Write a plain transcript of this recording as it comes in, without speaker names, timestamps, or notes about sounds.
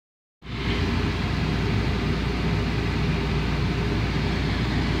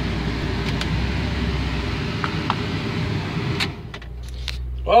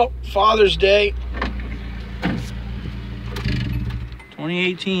Well, Father's Day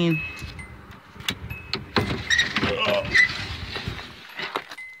 2018.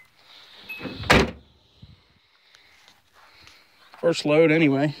 First load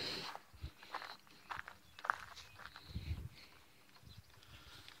anyway.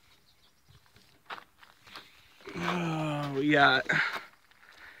 We got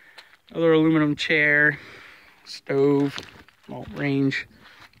another aluminum chair, stove, well, range,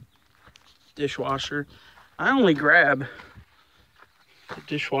 dishwasher. I only grab the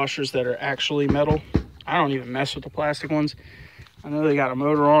dishwashers that are actually metal. I don't even mess with the plastic ones. I know they got a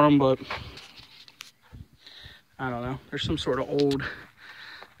motor on them, but I don't know. There's some sort of old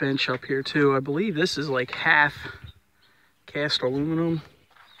bench up here too. I believe this is like half cast aluminum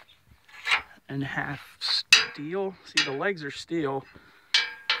and half steel. See, the legs are steel,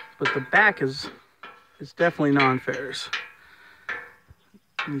 but the back is definitely non-ferrous.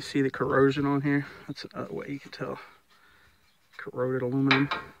 And you see the corrosion on here. That's a way you can tell. Corroded aluminum.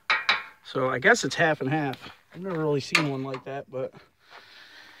 So I guess it's half and half. I've never really seen one like that, but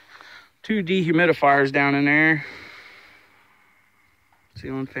 2 dehumidifiers down in there.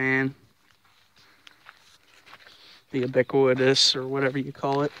 Ceiling fan. The ubiquitous, or whatever you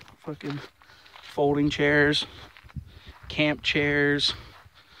call it. Fucking folding chairs. Camp chairs.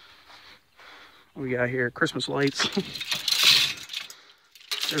 What we got here? Christmas lights.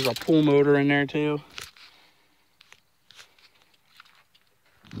 There's a pool motor in there too.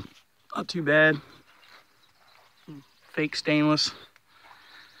 Not too bad. Fake stainless.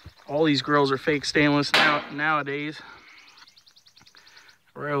 All these grills are fake stainless nowadays.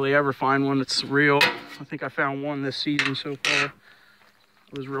 I rarely ever find one that's real. I think I found one this season so far.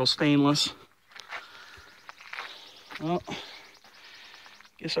 It was real stainless. Well,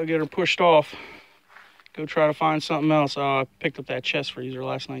 guess I'll get her pushed off. Go try to find something else. I picked up that chest freezer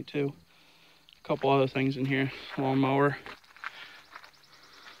last night too. A couple other things in here. Lawnmower.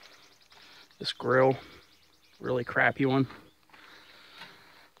 This grill. Really crappy one.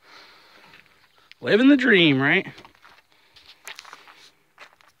 Living the dream, right?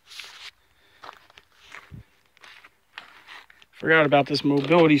 Forgot about this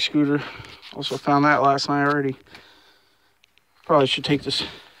mobility scooter. Also found that last night already. Probably should take this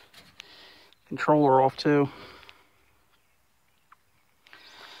controller off too.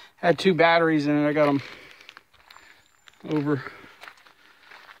 Had 2 batteries in it. I got them over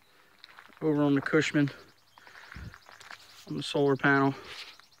on the Cushman on the solar panel.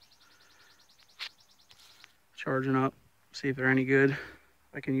 Charging up. See if they're any good.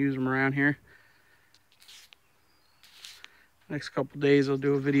 I can use them around here. Next couple days I'll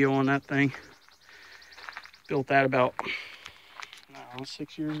do a video on that thing. Built that about, I don't know,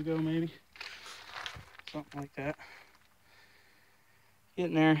 6 years ago maybe. Something like that.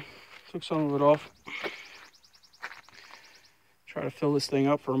 Getting there. Took some of it off. Try to fill this thing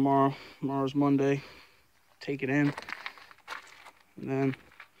up for tomorrow. Tomorrow's Monday. Take it in. And then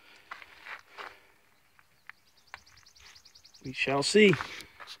we shall see.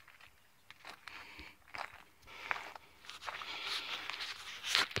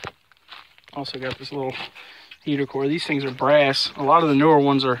 Also got this little heater core. These things are brass. A lot of the newer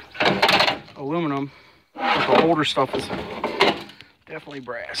ones are aluminum. But the older stuff is definitely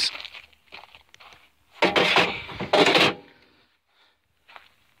brass.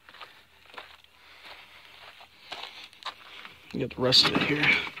 You got the rest of it here.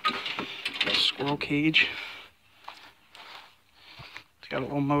 Squirrel cage. It's got a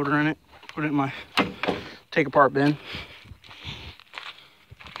little motor in it. Put it in my take apart bin.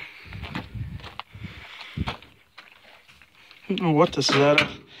 I don't know what this is out of.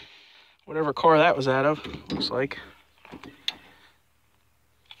 Whatever car that was out of, looks like.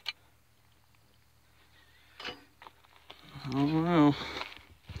 I don't know.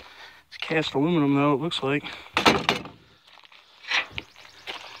 It's cast aluminum though, it looks like.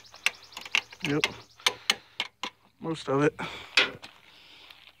 Yep. Most of it.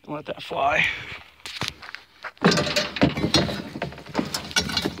 Don't let that fly.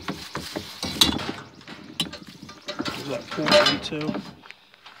 There's that pool one too.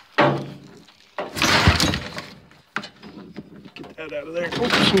 Get that out of there. Oh,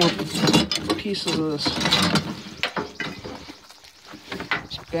 some more pieces of this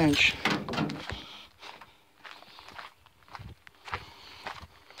bench.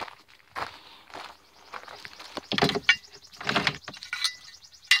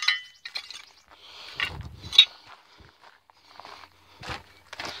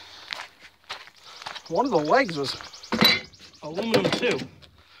 One of the legs was aluminum too,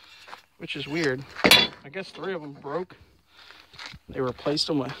 which is weird. I guess 3 of them broke. They replaced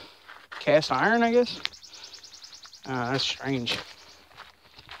them with cast iron, I guess. That's strange.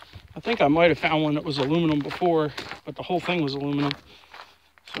 I think I might have found one that was aluminum before, but the whole thing was aluminum.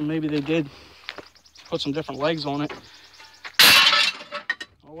 So maybe they did put some different legs on it.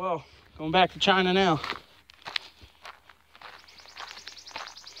 Oh well, going back to China now.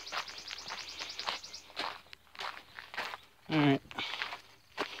 All right.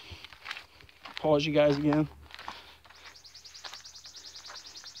 Pause you guys again.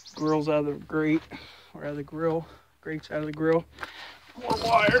 Grill's out of the grate, or out of the grill. Grate's out of the grill. More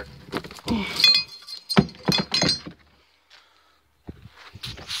wire. All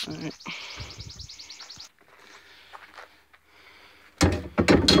right.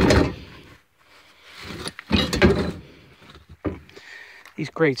 These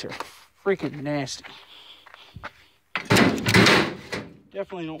grates are freaking nasty.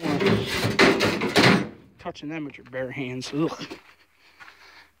 Definitely don't want to touching them with your bare hands. Ugh.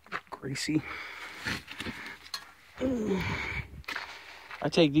 Greasy. I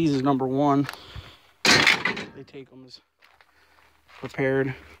take these as number one. They take them as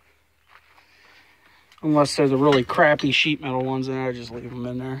prepared. Unless they're the really crappy sheet metal ones, then I just leave them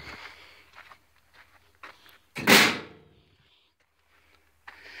in there.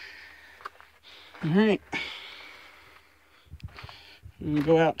 All right. I'm gonna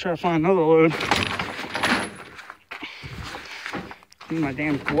go out and try to find another load. Clean my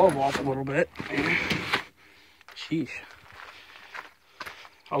damn glove off a little bit. Sheesh.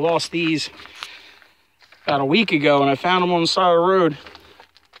 I lost these about a week ago, and I found them on the side of the road,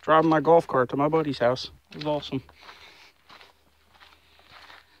 driving my golf cart to my buddy's house. It was awesome.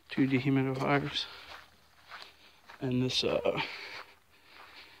 2 dehumidifiers. And this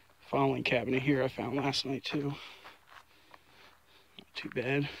filing cabinet here I found last night too. Not too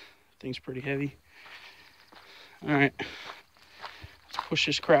bad. Thing's pretty heavy. All right. Let's push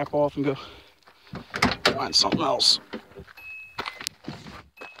this crap off and go find something else.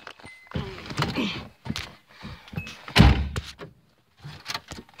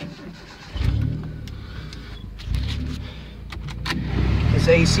 This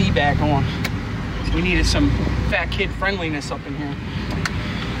AC back on. We needed some fat kid friendliness up in here.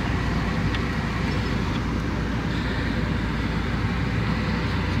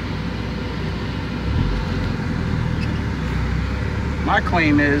 My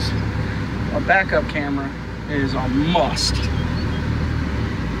claim is a backup camera is a must.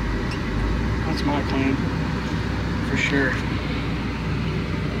 That's my claim, for sure.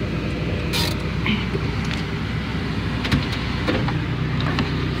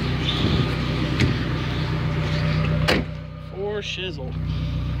 For shizzle.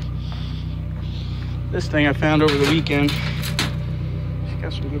 This thing I found over the weekend. It's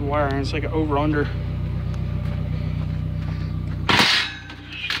got some good wiring. It's like an over-under.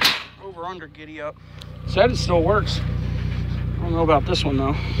 Under giddy up. Said it still works. I don't know about this one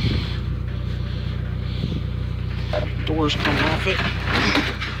though. Doors coming off it.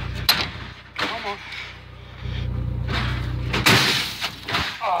 Come on.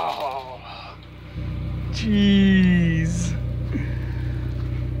 Oh, jeez.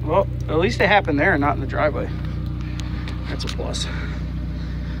 Well, at least it happened there and not in the driveway. That's a plus.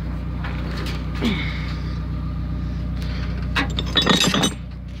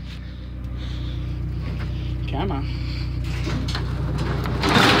 Come on.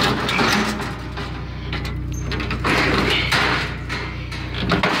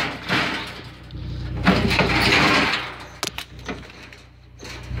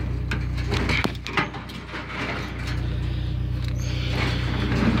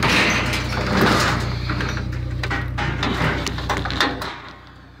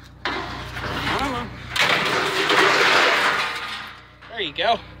 There you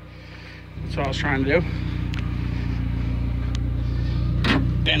go. That's what I was trying to do.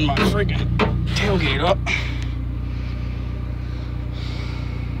 Bend my friggin' tailgate up.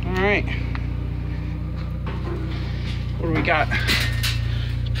 All right. What do we got?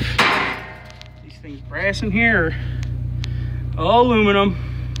 These things brass in here. Aluminum.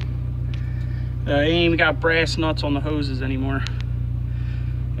 Ain't even got brass nuts on the hoses anymore.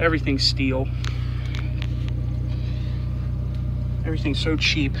 Everything's steel. Everything's so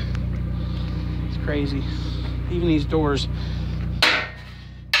cheap. It's crazy. Even these doors.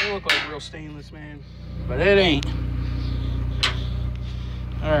 They look like real stainless, man, but it ain't.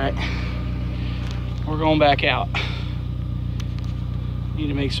 All right, we're going back out. Need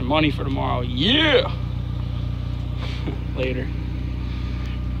to make some money for tomorrow. Yeah. Later.